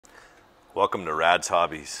Welcome to Radz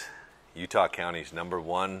Hobbies, Utah County's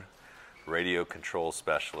 #1 radio control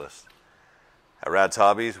specialist. At Radz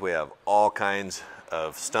Hobbies, we have all kinds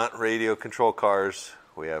of stunt radio control cars.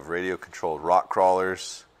 We have radio controlled rock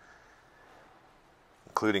crawlers,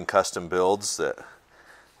 including custom builds that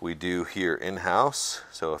we do here in-house.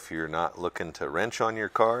 So if you're not looking to wrench on your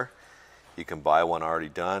car, you can buy one already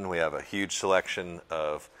done. We have a huge selection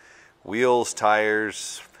of wheels,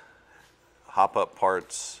 tires, hop-up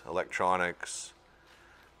parts, electronics,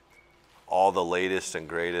 all the latest and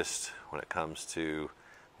greatest when it comes to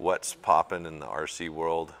what's popping in the RC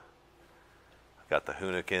world. I've got the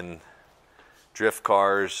Hoonigan drift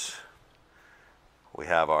cars. We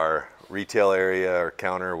have our retail area or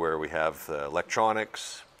counter where we have the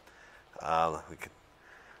electronics. We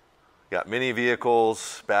got mini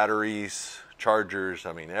vehicles, batteries, chargers,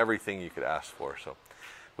 I mean everything you could ask for. So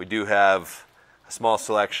we do have a small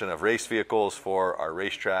selection of race vehicles for our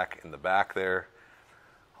racetrack in the back there,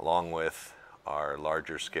 along with our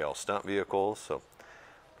larger scale stunt vehicles. So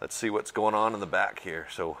let's see what's going on in the back here.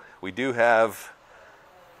 So we do have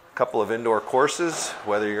a couple of indoor courses,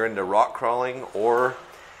 whether you're into rock crawling or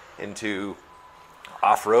into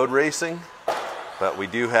off-road racing, but we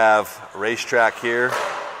do have a racetrack here.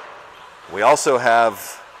 We also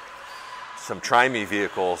have some Try-Me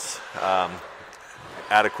vehicles,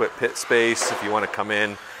 adequate pit space if you want to come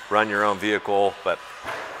in, run your own vehicle. But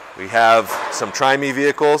we have some Try-Me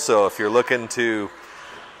vehicles, so if you're looking to,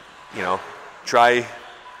 try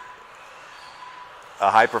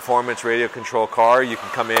a high-performance radio control car, you can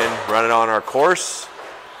come in, run it on our course.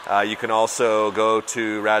 You can also go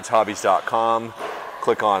to radzhobbies.com,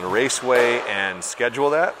 click on Raceway and schedule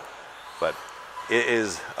that. But it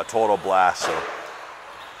is a total blast, so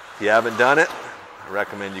if you haven't done it, I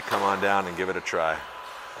recommend you come on down and give it a try.